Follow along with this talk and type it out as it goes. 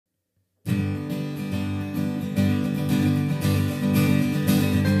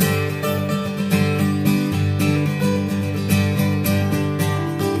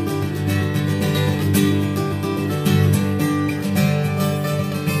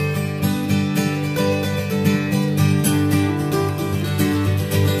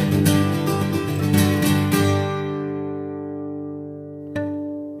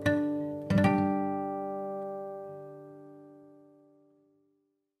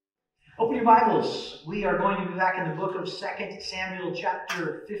Open your Bibles. We are going to be back in the book of 2 Samuel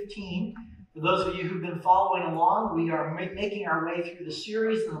chapter 15. For those of you who've been following along, we are making our way through the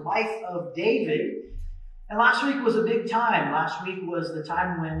series in the life of David. And last week was a big time. Last week was the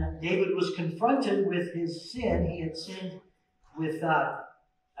time when David was confronted with his sin. He had sinned with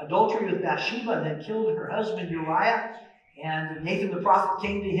adultery with Bathsheba and then killed her husband Uriah. And Nathan the prophet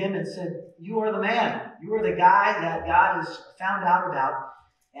came to him and said, "You are the man. You are the guy that God has found out about."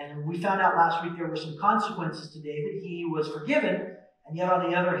 And we found out last week there were some consequences to David. He was forgiven, and yet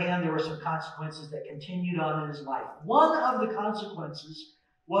on the other hand, there were some consequences that continued on in his life. One of the consequences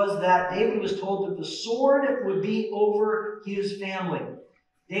was that David was told that the sword would be over his family.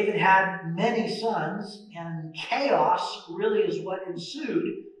 David had many sons, and chaos really is what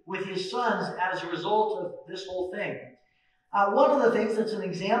ensued with his sons as a result of this whole thing. One of the things that's an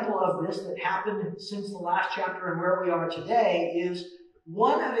example of this that happened since the last chapter and where we are today is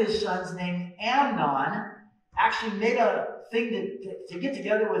one of his sons named Amnon actually made a thing to get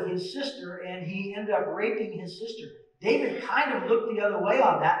together with his sister, and he ended up raping his sister. David kind of looked the other way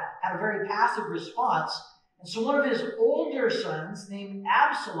on that, had a very passive response. And so one of his older sons named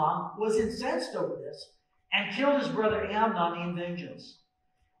Absalom was incensed over this and killed his brother Amnon in vengeance.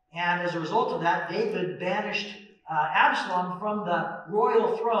 And as a result of that, David banished Absalom from the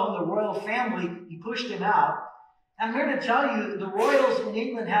royal throne, the royal family. He pushed him out. I'm here to tell you, the royals in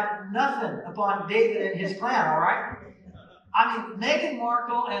England have nothing upon David and his clan, all right? I mean, Meghan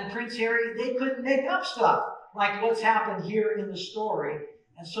Markle and Prince Harry, they couldn't make up stuff like what's happened here in the story.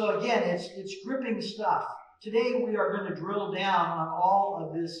 And so again, it's gripping stuff. Today we are going to drill down on all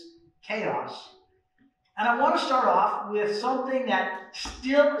of this chaos. And I want to start off with something that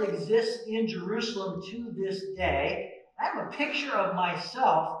still exists in Jerusalem to this day. I have a picture of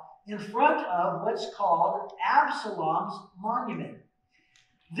myself in front of what's called Absalom's monument.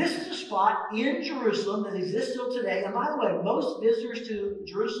 This is a spot in Jerusalem that exists still today. And by the way, most visitors to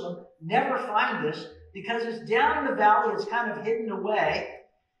Jerusalem never find this because it's down in the valley. It's kind of hidden away.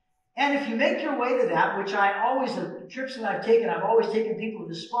 And if you make your way to that, which the trips that I've taken, I've always taken people to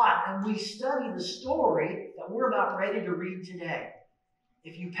this spot, and we study the story that we're about ready to read today.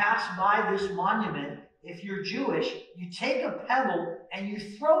 If you pass by this monument, if you're Jewish, you take a pebble and you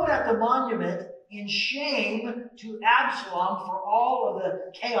throw it at the monument in shame to Absalom for all of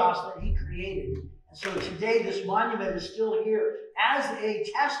the chaos that he created. And so today this monument is still here as a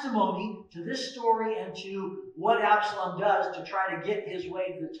testimony to this story and to what Absalom does to try to get his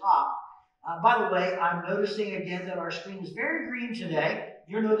way to the top. By the way, I'm noticing again that our screen is very green today.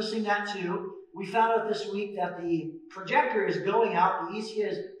 You're noticing that too. We found out this week that the projector is going out. The ECA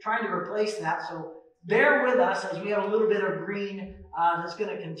is trying to replace that. So bear with us as we have a little bit of green that's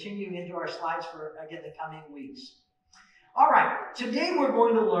going to continue into our slides for, again, the coming weeks. All right, today we're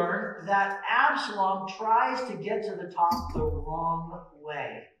going to learn that Absalom tries to get to the top the wrong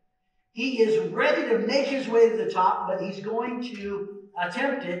way. He is ready to make his way to the top, but he's going to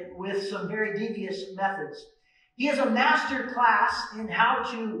attempt it with some very devious methods. He has a master class in how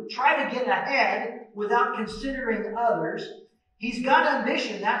to try to get ahead without considering others. He's got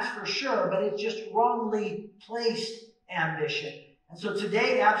ambition, that's for sure, but it's just wrongly placed ambition. And so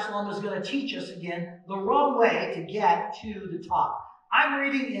today, Absalom is going to teach us again the wrong way to get to the top. I'm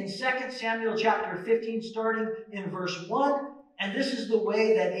reading in 2 Samuel chapter 15, starting in verse 1, and this is the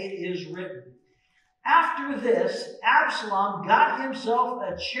way that it is written. After this, Absalom got himself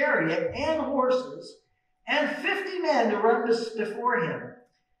a chariot and horses, and 50 men to run before him.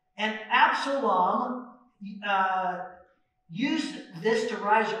 And Absalom used this to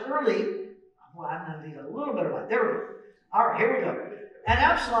rise early. Well, I'm going to leave a little bit of light. There we go. All right, here we go. And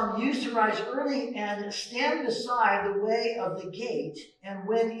Absalom used to rise early and stand beside the way of the gate. And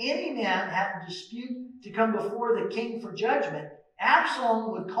when any man had a dispute to come before the king for judgment,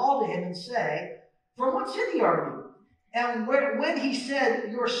 Absalom would call to him and say, "From what city are you?" And when he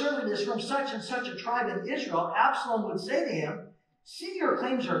said, "Your servant is from such and such a tribe in Israel," Absalom would say to him, "See, your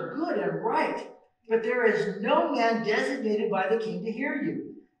claims are good and right, but there is no man designated by the king to hear you."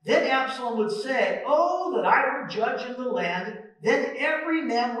 Then Absalom would say, "Oh, that I were judge in the land, then every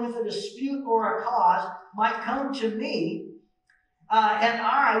man with a dispute or a cause might come to me, and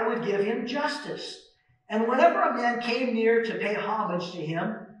I would give him justice." And whenever a man came near to pay homage to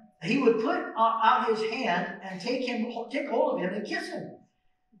him, he would put out his hand and take hold of him and kiss him.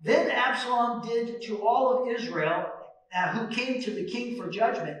 Then Absalom did to all of Israel who came to the king for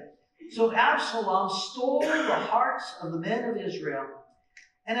judgment. So Absalom stole the hearts of the men of Israel.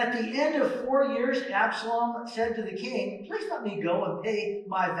 And at the end of 4 years, Absalom said to the king, "Please let me go and pay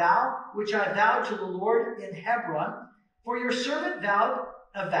my vow, which I vowed to the Lord in Hebron." For your servant vowed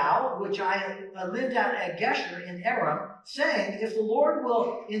a vow, which I lived at Geshur in Aram, saying, if the Lord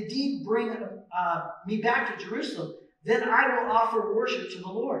will indeed bring me back to Jerusalem, then I will offer worship to the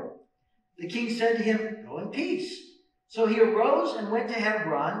Lord. The king said to him, go in peace. So he arose and went to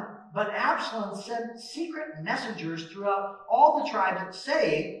Hebron, but Absalom sent secret messengers throughout all the tribes,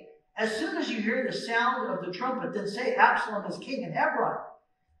 saying, as soon as you hear the sound of the trumpet, then say Absalom is king in Hebron.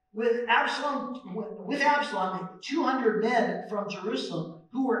 With Absalom, 200 men from Jerusalem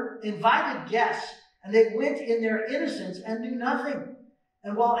who were invited guests, and they went in their innocence and knew nothing.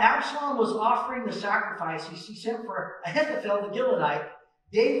 And while Absalom was offering the sacrifices, he sent for Ahithophel the Gileadite,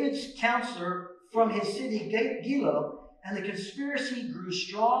 David's counselor from his city Gilo, and the conspiracy grew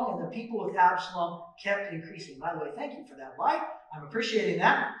strong, and the people with Absalom kept increasing. By the way, thank you for that light. I'm appreciating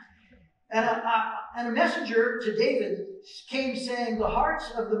that. And a messenger to David came saying, the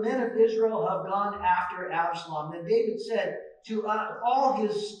hearts of the men of Israel have gone after Absalom. Then David said to all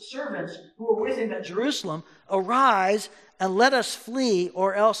his servants who were with him at Jerusalem, arise and let us flee,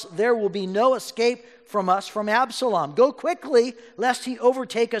 or else there will be no escape from us from Absalom. Go quickly, lest he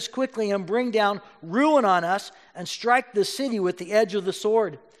overtake us quickly and bring down ruin on us and strike the city with the edge of the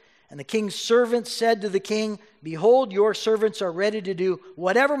sword. And the king's servants said to the king, behold, your servants are ready to do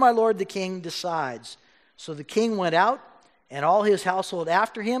whatever my lord the king decides. So the king went out, and all his household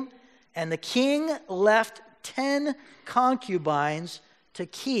after him, and the king left 10 concubines to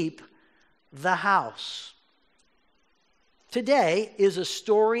keep the house. Today is a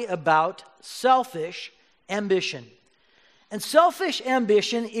story about selfish ambition. And selfish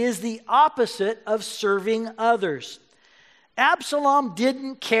ambition is the opposite of serving others. Absalom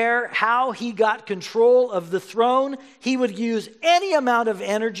didn't care how he got control of the throne. He would use any amount of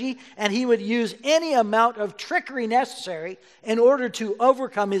energy, and he would use any amount of trickery necessary in order to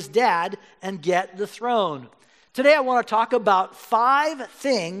overcome his dad and get the throne. Today I want to talk about 5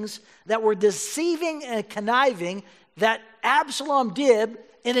 things that were deceiving and conniving that Absalom did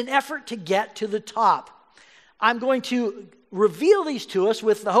in an effort to get to the top. I'm going to reveal these to us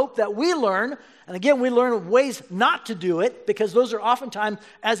with the hope that we learn. And again, we learn ways not to do it, because those are oftentimes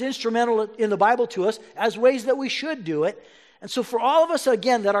as instrumental in the Bible to us as ways that we should do it. And so for all of us,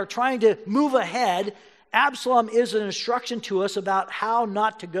 again, that are trying to move ahead, Absalom is an instruction to us about how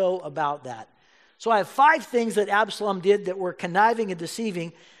not to go about that. So I have 5 things that Absalom did that were conniving and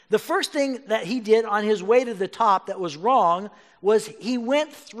deceiving. The first thing that he did on his way to the top that was wrong was he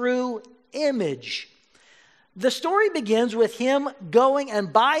went through image. The story begins with him going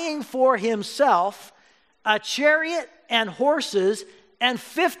and buying for himself a chariot and horses and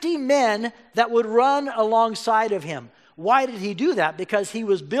 50 men that would run alongside of him. Why did he do that? Because he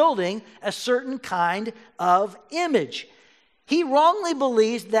was building a certain kind of image. He wrongly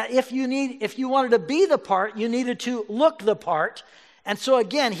believes that if you wanted to be the part, you needed to look the part. And so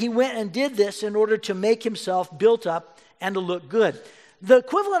again, he went and did this in order to make himself built up and to look good. The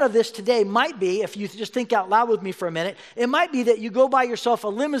equivalent of this today might be, if you just think out loud with me for a minute, it might be that you go buy yourself a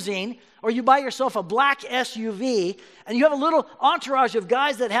limousine, or you buy yourself a black SUV, and you have a little entourage of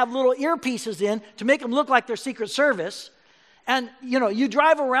guys that have little earpieces in to make them look like they're Secret Service. And, you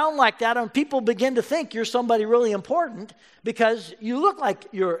drive around like that, and people begin to think you're somebody really important because you look like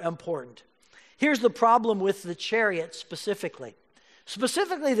you're important. Here's the problem with the chariot specifically.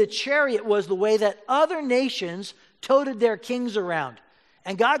 Specifically, the chariot was the way that other nations toted their kings around.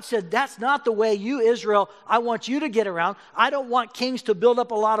 And God said, that's not the way you, Israel, I want you to get around. I don't want kings to build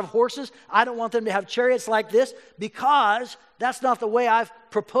up a lot of horses. I don't want them to have chariots like this, because that's not the way I've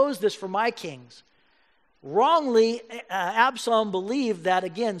proposed this for my kings. Wrongly, Absalom believed that,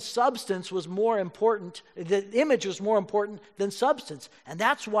 again, substance was more important, the image was more important than substance. And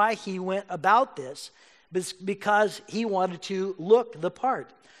that's why he went about this, because he wanted to look the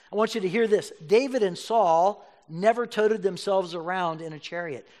part. I want you to hear this. David and Saul never toted themselves around in a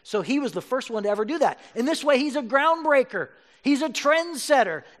chariot. So he was the first one to ever do that. In this way, he's a groundbreaker. He's a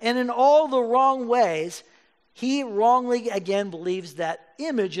trendsetter. And in all the wrong ways, he wrongly, again, believes that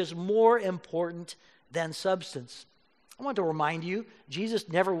image is more important than substance. I want to remind you, Jesus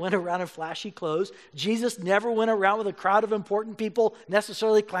never went around in flashy clothes. Jesus never went around with a crowd of important people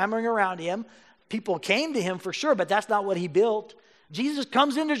necessarily clamoring around him. People came to him for sure, but that's not what he built. Jesus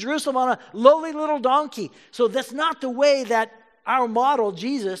comes into Jerusalem on a lowly little donkey. So that's not the way that our model,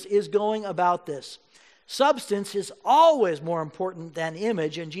 Jesus, is going about this. Substance is always more important than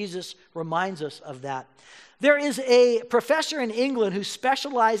image, and Jesus reminds us of that. There is a professor in England who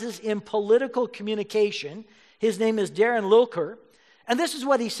specializes in political communication. His name is Darren Lilker, and this is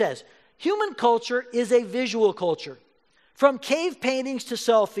what he says. Human culture is a visual culture. From cave paintings to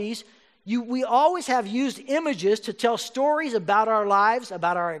selfies, We always have used images to tell stories about our lives,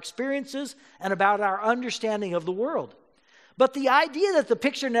 about our experiences, and about our understanding of the world. But the idea that the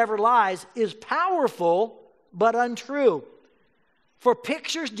picture never lies is powerful but untrue. For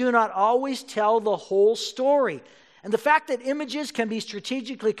pictures do not always tell the whole story. And the fact that images can be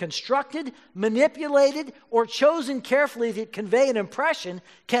strategically constructed, manipulated, or chosen carefully to convey an impression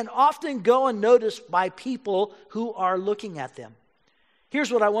can often go unnoticed by people who are looking at them.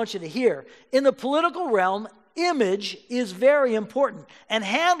 Here's what I want you to hear. In the political realm, image is very important, and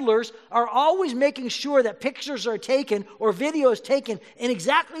handlers are always making sure that pictures are taken or video is taken in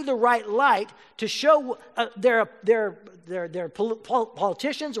exactly the right light to show their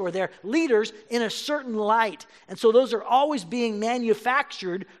politicians or their leaders in a certain light. And so those are always being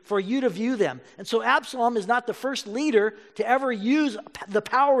manufactured for you to view them. And so Absalom is not the first leader to ever use the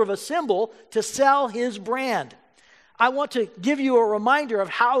power of a symbol to sell his brand. I want to give you a reminder of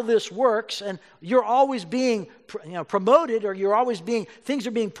how this works, and you're always being promoted, or things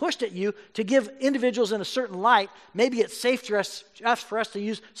are being pushed at you to give individuals in a certain light. Maybe it's safe for us to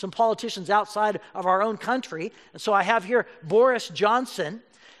use some politicians outside of our own country. And so I have here Boris Johnson,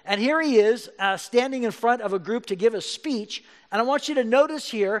 and here he is standing in front of a group to give a speech. And I want you to notice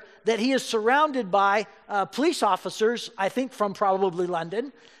here that he is surrounded by police officers, I think from probably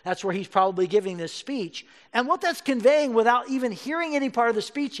London. That's where he's probably giving this speech. And what that's conveying without even hearing any part of the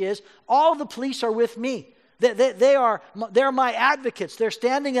speech is, all the police are with me. They're my advocates. They're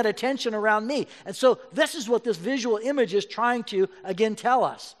standing at attention around me. And so this is what this visual image is trying to, again, tell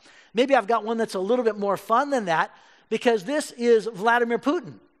us. Maybe I've got one that's a little bit more fun than that, because this is Vladimir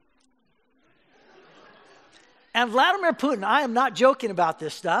Putin. And Vladimir Putin, I am not joking about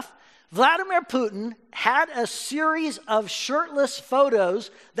this stuff. Vladimir Putin had a series of shirtless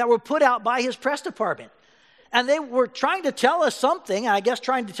photos that were put out by his press department. And they were trying to tell us something, and I guess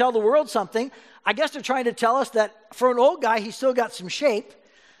trying to tell the world something. I guess they're trying to tell us that for an old guy, he's still got some shape.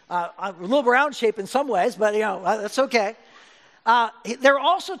 A little round shape in some ways, but that's okay. They're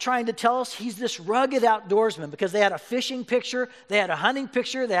also trying to tell us he's this rugged outdoorsman, because they had a fishing picture, they had a hunting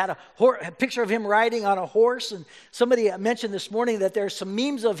picture, they had a picture of him riding on a horse, and somebody mentioned this morning that there's some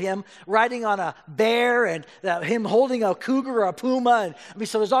memes of him riding on a bear and him holding a cougar or a puma. And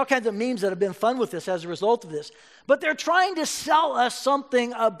so there's all kinds of memes that have been fun with this as a result of this. But they're trying to sell us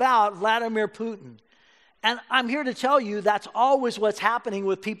something about Vladimir Putin. And I'm here to tell you that's always what's happening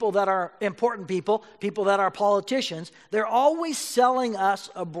with people that are important people that are politicians. They're always selling us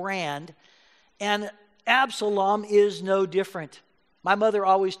a brand, and Absalom is no different. My mother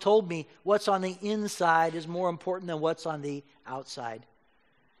always told me what's on the inside is more important than what's on the outside.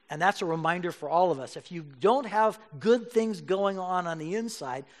 And that's a reminder for all of us. If you don't have good things going on the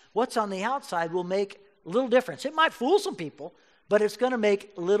inside, what's on the outside will make little difference. It might fool some people, but it's going to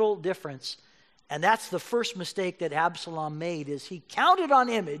make little difference. And that's the first mistake that Absalom made, is he counted on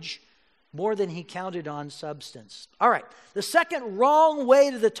image more than he counted on substance. All right, the second wrong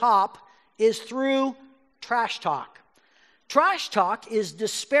way to the top is through trash talk. Trash talk is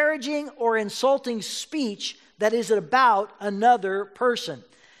disparaging or insulting speech that is about another person.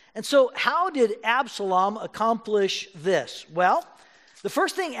 And so how did Absalom accomplish this? Well, the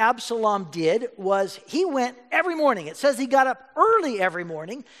first thing Absalom did was he went every morning. It says he got up early every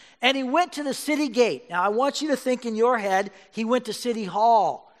morning, and he went to the city gate. Now, I want you to think in your head he went to City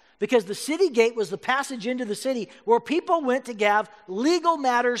Hall, because the city gate was the passage into the city where people went to have legal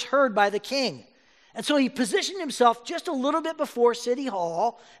matters heard by the king. And so he positioned himself just a little bit before City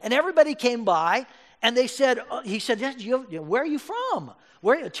Hall, and everybody came by, and he said, where are you from?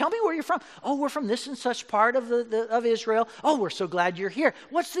 Tell me where you're from. Oh, we're from this and such part of Israel. Oh, we're so glad you're here.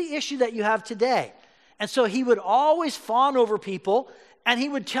 What's the issue that you have today? And so he would always fawn over people, and he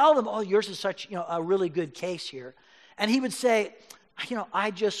would tell them, oh, yours is such a really good case here. And he would say,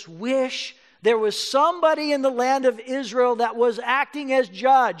 I just wish there was somebody in the land of Israel that was acting as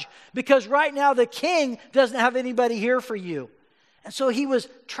judge, because right now the king doesn't have anybody here for you. And so he was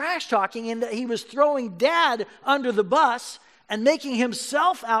trash talking, and he was throwing dad under the bus and making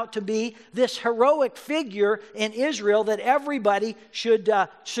himself out to be this heroic figure in Israel that everybody should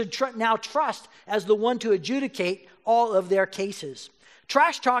now trust as the one to adjudicate all of their cases.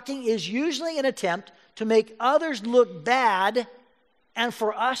 Trash talking is usually an attempt to make others look bad and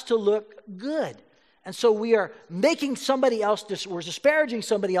for us to look good. And so we are making somebody else, we're disparaging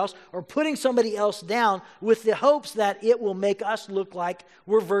somebody else or putting somebody else down with the hopes that it will make us look like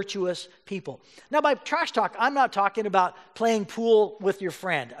we're virtuous people. Now, by trash talk, I'm not talking about playing pool with your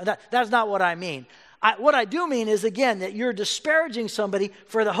friend. That's not what I mean. What I do mean is, again, that you're disparaging somebody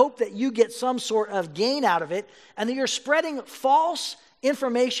for the hope that you get some sort of gain out of it, and that you're spreading false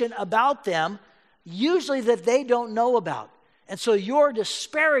information about them, usually that they don't know about. And so you're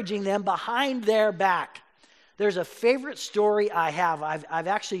disparaging them behind their back. There's a favorite story I have. I've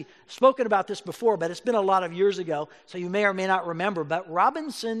actually spoken about this before, but it's been a lot of years ago, so you may or may not remember. But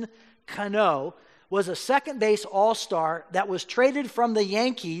Robinson Cano was a second base all-star that was traded from the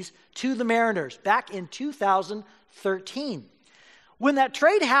Yankees to the Mariners back in 2013. When that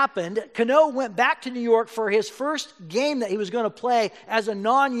trade happened, Cano went back to New York for his first game that he was going to play as a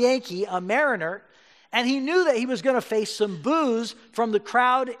non-Yankee, a Mariner, and he knew that he was going to face some boos from the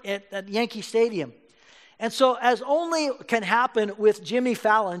crowd at Yankee Stadium. And so, as only can happen with Jimmy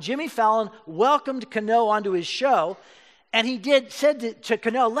Fallon welcomed Cano onto his show, and he said to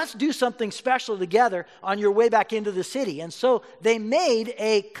Cano, let's do something special together on your way back into the city. And so they made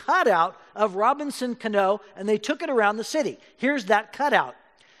a cutout of Robinson Cano, and they took it around the city. Here's that cutout.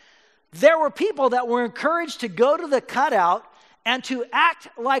 There were people that were encouraged to go to the cutout and to act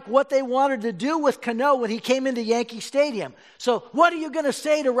like what they wanted to do with Cano when he came into Yankee Stadium. So what are you going to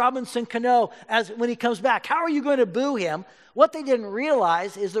say to Robinson Cano when he comes back? How are you going to boo him? What they didn't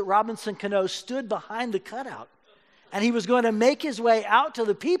realize is that Robinson Cano stood behind the cutout, and he was going to make his way out to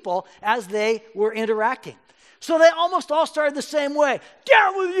the people as they were interacting. So they almost all started the same way.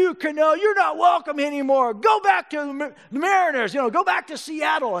 Down with you, Cano. You're not welcome anymore. Go back to the Mariners. Go back to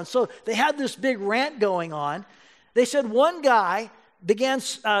Seattle. And so they had this big rant going on. They said one guy began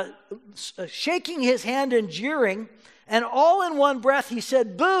shaking his hand and jeering, and all in one breath he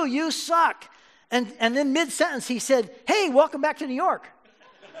said, "Boo, you suck." And then mid-sentence he said, "Hey, welcome back to New York."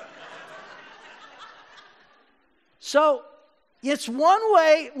 So it's one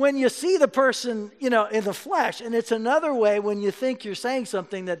way when you see the person, in the flesh, and it's another way when you think you're saying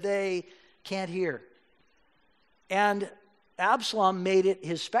something that they can't hear. And Absalom made it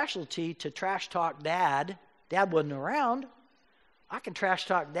his specialty to trash talk Dad. Dad wasn't around. I can trash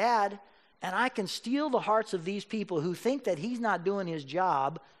talk Dad, and I can steal the hearts of these people who think that he's not doing his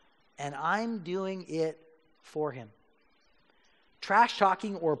job, and I'm doing it for him. Trash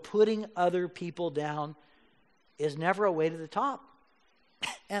talking or putting other people down is never a way to the top.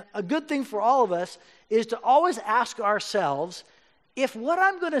 And a good thing for all of us is to always ask ourselves, if what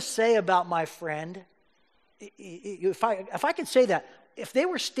I'm going to say about my friend, if I could say that, if they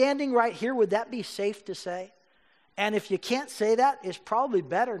were standing right here, would that be safe to say? And if you can't say that, it's probably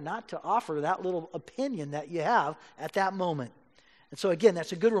better not to offer that little opinion that you have at that moment. And so again,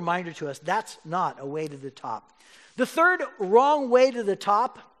 that's a good reminder to us. That's not a way to the top. The third wrong way to the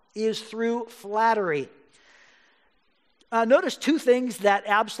top is through flattery. Notice two things that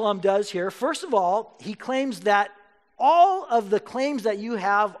Absalom does here. First of all, he claims that all of the claims that you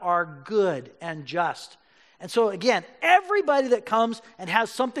have are good and just. And so again, everybody that comes and has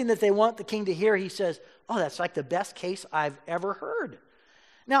something that they want the king to hear, he says, "Oh, that's like the best case I've ever heard."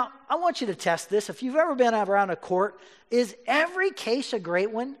 Now, I want you to test this. If you've ever been around a court, is every case a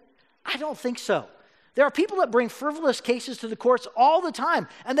great one? I don't think so. There are people that bring frivolous cases to the courts all the time,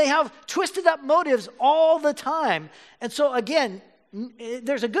 and they have twisted up motives all the time. And so again,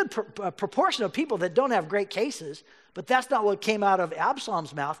 there's a good proportion of people that don't have great cases, but that's not what came out of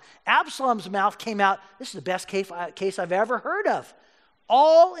Absalom's mouth. Absalom's mouth came out, "This is the best case I've ever heard of."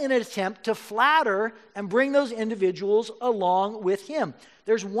 All in an attempt to flatter and bring those individuals along with him.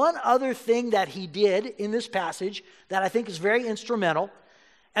 There's one other thing that he did in this passage that I think is very instrumental,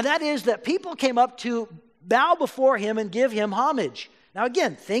 and that is that people came up to bow before him and give him homage. Now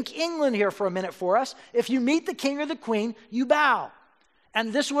again, think England here for a minute for us. If you meet the king or the queen, you bow.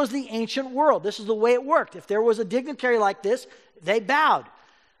 And this was the ancient world. This is the way it worked. If there was a dignitary like this, they bowed.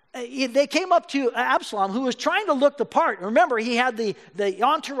 They came up to Absalom, who was trying to look the part. Remember, he had the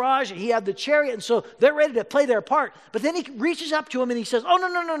entourage, and he had the chariot, and so they're ready to play their part. But then he reaches up to him and he says, "Oh,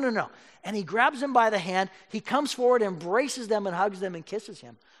 no. And he grabs him by the hand. He comes forward, embraces them, and hugs them and kisses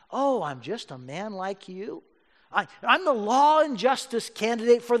him. "Oh, I'm just a man like you. I'm the law and justice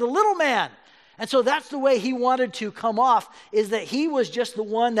candidate for the little man." And so that's the way he wanted to come off, is that he was just the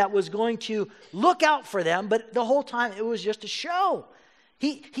one that was going to look out for them, but the whole time it was just a show.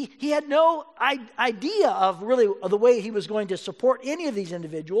 He had no idea of really the way he was going to support any of these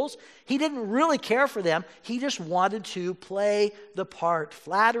individuals. He didn't really care for them. He just wanted to play the part.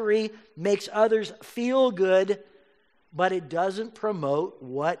 Flattery makes others feel good, but it doesn't promote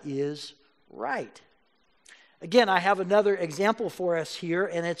what is right. Again, I have another example for us here,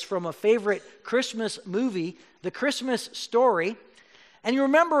 and it's from a favorite Christmas movie, The Christmas Story. And you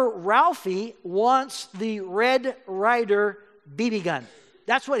remember Ralphie wants the Red Ryder BB gun.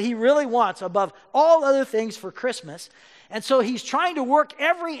 That's what he really wants above all other things for Christmas. And so he's trying to work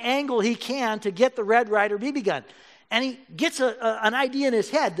every angle he can to get the Red Ryder BB gun. And he gets an idea in his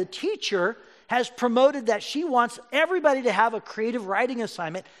head. The teacher has promoted that she wants everybody to have a creative writing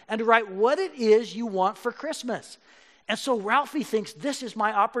assignment and to write what it is you want for Christmas. And so Ralphie thinks, this is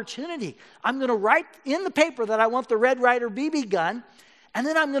my opportunity. I'm going to write in the paper that I want the Red Ryder BB gun, and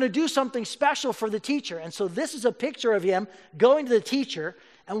then I'm going to do something special for the teacher. And so this is a picture of him going to the teacher,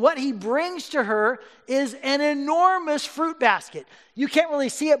 and what he brings to her is an enormous fruit basket. You can't really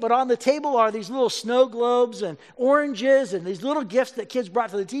see it, but on the table are these little snow globes and oranges and these little gifts that kids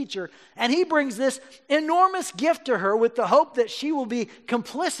brought to the teacher. And he brings this enormous gift to her with the hope that she will be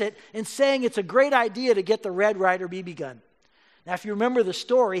complicit in saying it's a great idea to get the Red Ryder BB gun. Now, if you remember the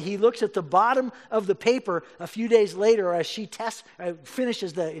story, he looks at the bottom of the paper a few days later as she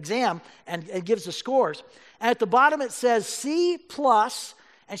finishes the exam and gives the scores. And at the bottom it says C+,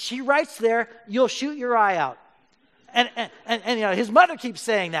 and she writes there, you'll shoot your eye out. And you know, his mother keeps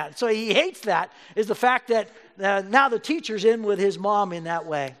saying that. So he hates that, is the fact that now the teacher's in with his mom in that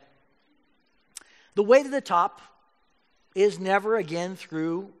way. The way to the top is never again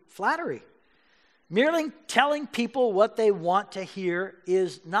through flattery. Merely telling people what they want to hear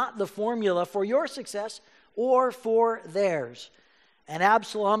is not the formula for your success or for theirs. And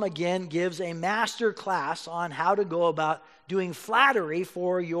Absalom again gives a master class on how to go about doing flattery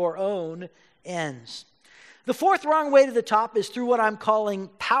for your own ends. The fourth wrong way to the top is through what I'm calling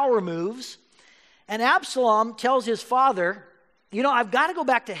power moves. And Absalom tells his father, you know, I've got to go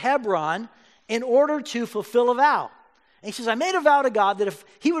back to Hebron in order to fulfill a vow. And he says, I made a vow to God that if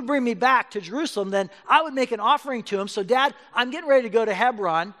he would bring me back to Jerusalem, then I would make an offering to him. So, Dad, I'm getting ready to go to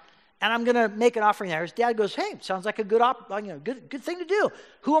Hebron, and I'm going to make an offering there. His dad goes, hey, sounds like a good thing to do.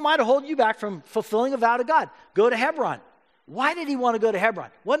 Who am I to hold you back from fulfilling a vow to God? Go to Hebron. Why did he want to go to Hebron?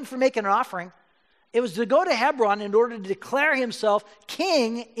 It wasn't for making an offering. It was to go to Hebron in order to declare himself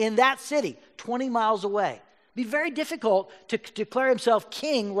king in that city, 20 miles away. It'd be very difficult to declare himself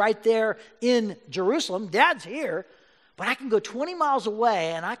king right there in Jerusalem. Dad's here, but I can go 20 miles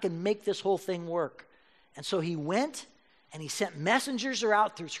away and I can make this whole thing work. And so he went and he sent messengers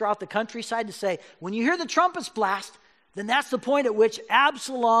throughout the countryside to say, when you hear the trumpets blast, then that's the point at which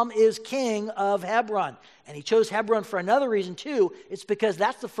Absalom is king of Hebron. And he chose Hebron for another reason too. It's because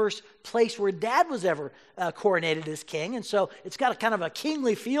that's the first place where Dad was ever coronated as king. And so it's got a kind of a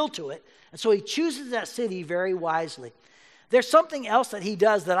kingly feel to it. And so he chooses that city very wisely. There's something else that he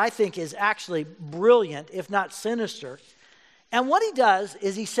does that I think is actually brilliant, if not sinister. And what he does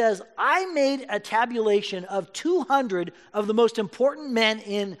is he says, I made a tabulation of 200 of the most important men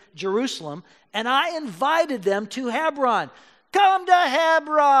in Jerusalem, and I invited them to Hebron. Come to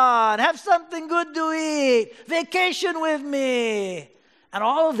Hebron, have something good to eat, vacation with me. And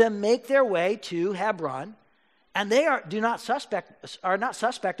all of them make their way to Hebron, and they are not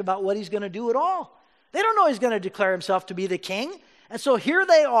suspect about what he's going to do at all. They don't know he's going to declare himself to be the king. And so here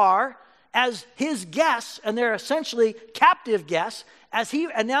they are as his guests, and they're essentially captive guests, as he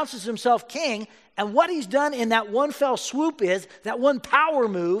announces himself king. And what he's done in that one fell swoop is, that one power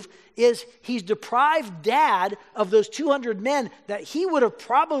move, is he's deprived Dad of those 200 men that he would have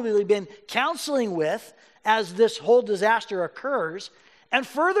probably been counseling with as this whole disaster occurs. And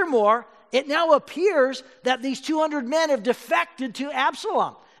furthermore, it now appears that these 200 men have defected to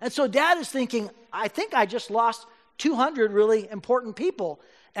Absalom. And so Dad is thinking, I think I just lost 200 really important people.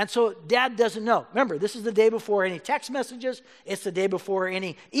 And so Dad doesn't know. Remember, this is the day before any text messages. It's the day before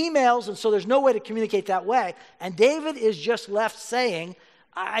any emails. And so there's no way to communicate that way. And David is just left saying,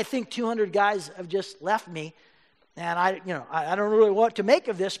 I think 200 guys have just left me. And I don't really want to make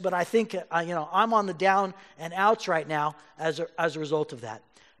of this, but I think, I'm on the down and outs right now as a result of that.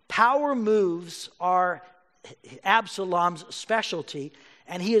 Power moves are Absalom's specialty.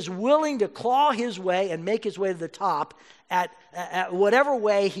 And he is willing to claw his way and make his way to the top at whatever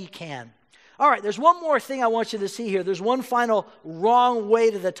way he can. All right, there's one more thing I want you to see here. There's one final wrong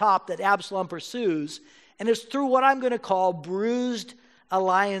way to the top that Absalom pursues, and it's through what I'm going to call bruised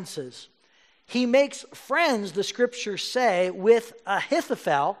alliances. He makes friends, the scriptures say, with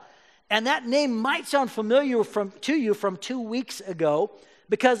Ahithophel, and that name might sound familiar to you from 2 weeks ago,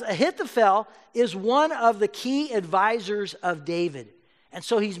 because Ahithophel is one of the key advisors of David. And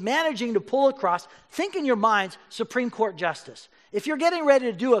so he's managing to pull across, think in your minds, Supreme Court justice. If you're getting ready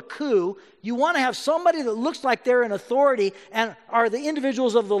to do a coup, you want to have somebody that looks like they're in authority and are the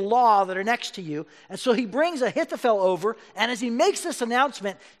individuals of the law that are next to you. And so he brings Ahithophel over, and as he makes this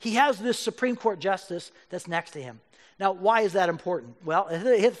announcement, he has this Supreme Court justice that's next to him. Now, why is that important? Well,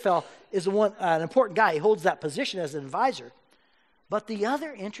 Ahithophel is an important guy. He holds that position as an advisor. But the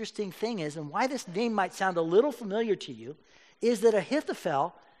other interesting thing is, and why this name might sound a little familiar to you, is that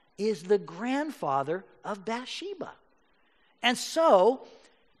Ahithophel is the grandfather of Bathsheba. And so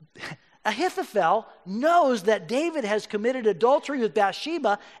Ahithophel knows that David has committed adultery with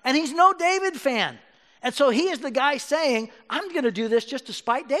Bathsheba, and he's no David fan. And so he is the guy saying, I'm going to do this just to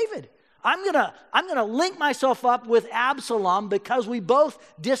spite David. I'm going to link myself up with Absalom because we both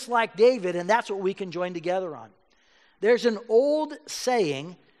dislike David, and that's what we can join together on. There's an old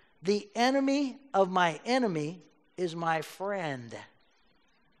saying, the enemy of my enemy is my friend.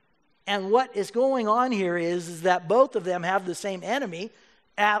 And what is going on here is that both of them have the same enemy,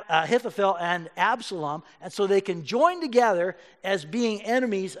 Ahithophel and Absalom, and so they can join together as being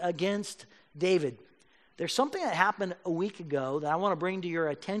enemies against David. There's something that happened a week ago that I want to bring to your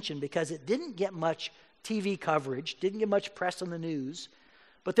attention because it didn't get much TV coverage, didn't get much press on the news,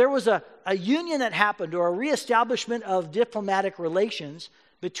 but there was a union that happened, or a reestablishment of diplomatic relations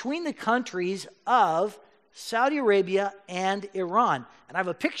between the countries of Saudi Arabia and Iran. And I have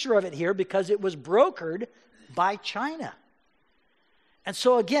a picture of it here because it was brokered by China. And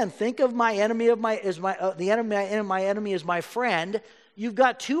so again, think of my enemy of my enemy is my friend. You've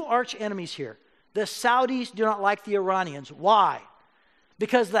got two arch enemies here. The Saudis do not like the Iranians. Why?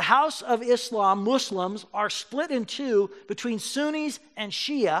 Because the House of Islam, Muslims, are split in two between Sunnis and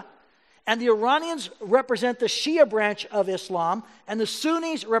Shia, and the Iranians represent the Shia branch of Islam, and the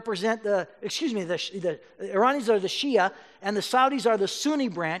Sunnis represent the Iranians are the Shia, and the Saudis are the Sunni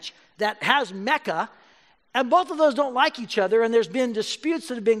branch that has Mecca, and both of those don't like each other, and there's been disputes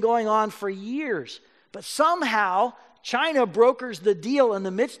that have been going on for years. But somehow, China brokers the deal in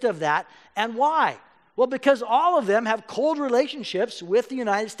the midst of that. And why? Well, because all of them have cold relationships with the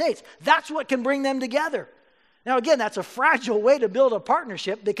United States. That's what can bring them together. Now, again, that's a fragile way to build a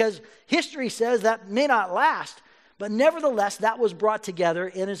partnership because history says that may not last. But nevertheless, that was brought together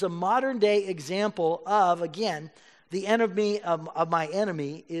and is a modern-day example of, again, the enemy of my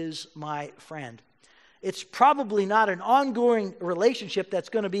enemy is my friend. It's probably not an ongoing relationship that's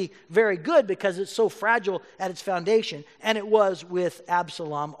going to be very good because it's so fragile at its foundation, and it was with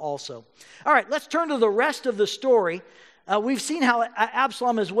Absalom also. All right, let's turn to the rest of the story. We've seen how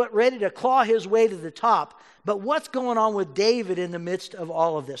Absalom is ready to claw his way to the top, but what's going on with David in the midst of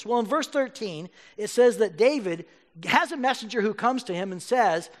all of this? Well, in verse 13, it says that David has a messenger who comes to him and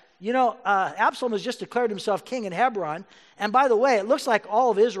says, Absalom has just declared himself king in Hebron. And by the way, it looks like all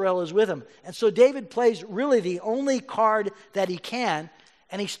of Israel is with him. And so David plays really the only card that he can.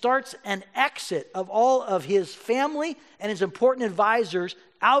 And he starts an exit of all of his family and his important advisors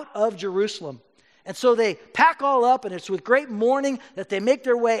out of Jerusalem. And so they pack all up, and it's with great mourning that they make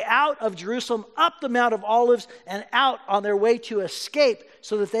their way out of Jerusalem, up the Mount of Olives, and out on their way to escape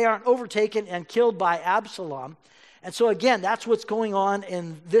so that they aren't overtaken and killed by Absalom. And so again, that's what's going on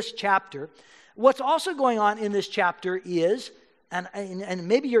in this chapter. What's also going on in this chapter is, and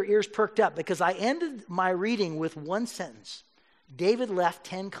maybe your ears perked up because I ended my reading with one sentence. David left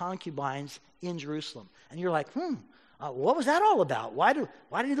 10 concubines in Jerusalem. And you're like, what was that all about? Why did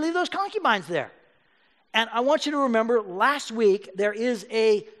he leave those concubines there? And I want you to remember last week there is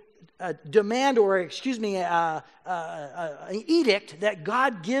an edict that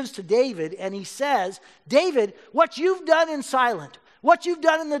God gives to David, and he says, David, what you've done in silent, what you've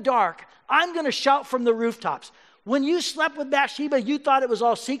done in the dark, I'm going to shout from the rooftops. When you slept with Bathsheba, you thought it was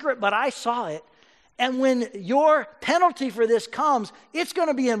all secret, but I saw it. And when your penalty for this comes, it's going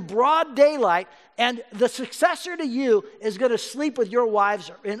to be in broad daylight, and the successor to you is going to sleep with your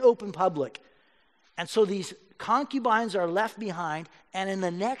wives in open public. And so these concubines are left behind, and in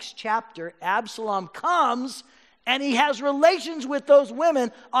the next chapter, Absalom comes and he has relations with those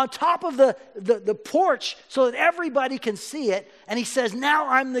women on top of the porch so that everybody can see it. And he says, now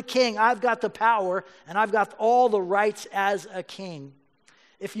I'm the king. I've got the power and I've got all the rights as a king.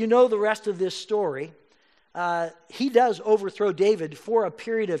 If you know the rest of this story, he does overthrow David for a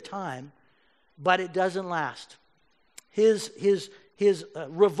period of time, but it doesn't last. His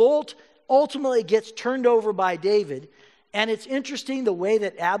revolt ultimately gets turned over by David. And it's interesting the way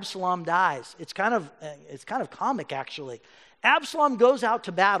that Absalom dies. It's kind of comic, actually. Absalom goes out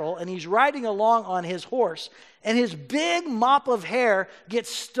to battle, and he's riding along on his horse, and his big mop of hair gets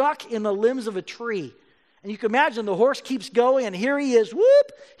stuck in the limbs of a tree. And you can imagine the horse keeps going, and here he is,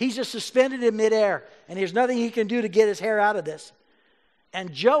 whoop! He's just suspended in midair, and there's nothing he can do to get his hair out of this.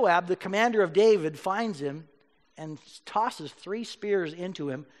 And Joab, the commander of David, finds him and tosses 3 spears into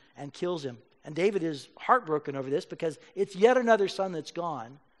him and kills him. And David is heartbroken over this because it's yet another son that's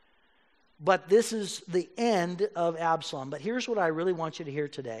gone. But this is the end of Absalom. But here's what I really want you to hear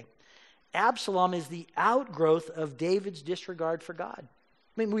today. Absalom is the outgrowth of David's disregard for God. I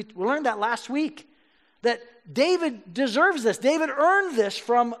mean, we learned that last week. that David deserves this. David earned this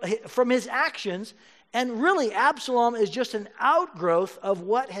from his actions. And really, Absalom is just an outgrowth of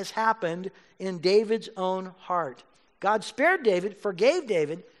what has happened in David's own heart. God spared David, forgave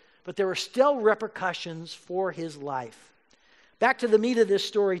David, but there were still repercussions for his life. Back to the meat of this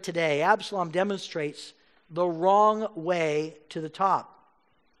story today, Absalom demonstrates the wrong way to the top.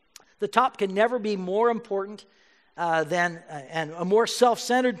 The top can never be more important and more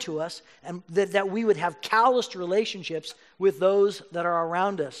self-centered to us, and that we would have calloused relationships with those that are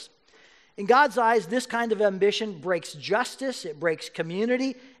around us. In God's eyes, this kind of ambition breaks justice, it breaks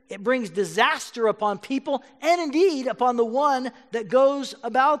community, it brings disaster upon people, and indeed upon the one that goes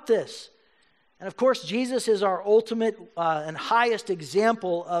about this. And of course, Jesus is our ultimate and highest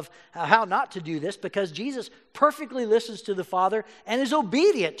example of how not to do this, because Jesus perfectly listens to the Father and is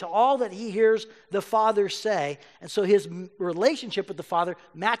obedient to all that he hears the Father say. And so his relationship with the Father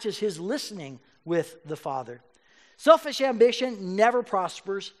matches his listening with the Father. Selfish ambition never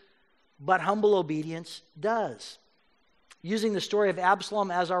prospers, but humble obedience does. Using the story of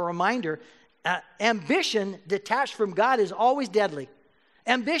Absalom as our reminder, ambition detached from God is always deadly.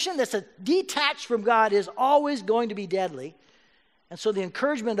 Ambition that's detached from God is always going to be deadly. And so the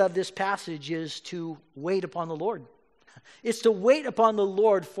encouragement of this passage is to wait upon the Lord. It's to wait upon the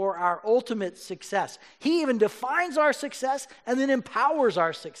Lord for our ultimate success. He even defines our success and then empowers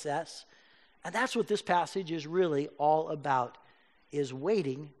our success. And that's what this passage is really all about, is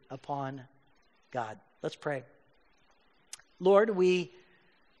waiting upon God. Let's pray. Lord, we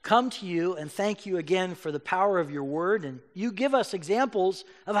come to you and thank you again for the power of your word, and you give us examples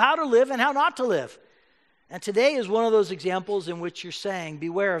of how to live and how not to live. And today is one of those examples in which you're saying,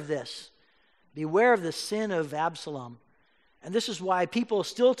 beware of this. Beware of the sin of Absalom. And this is why people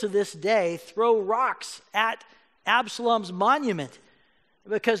still to this day throw rocks at Absalom's monument,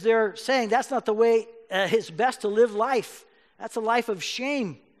 because they're saying that's not the way it's best to live life. That's a life of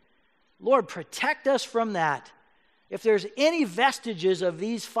shame. Lord, protect us from that. If there's any vestiges of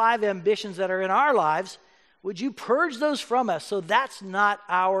these 5 ambitions that are in our lives, would you purge those from us so that's not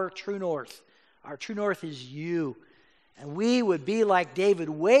our true north? Our true north is you. And we would be like David,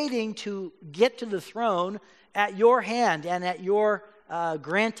 waiting to get to the throne at your hand and at your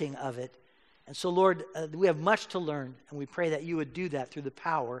granting of it. And so, Lord, we have much to learn, and we pray that you would do that through the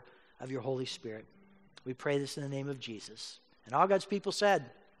power of your Holy Spirit. We pray this in the name of Jesus. And all God's people said,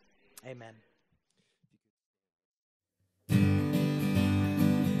 amen.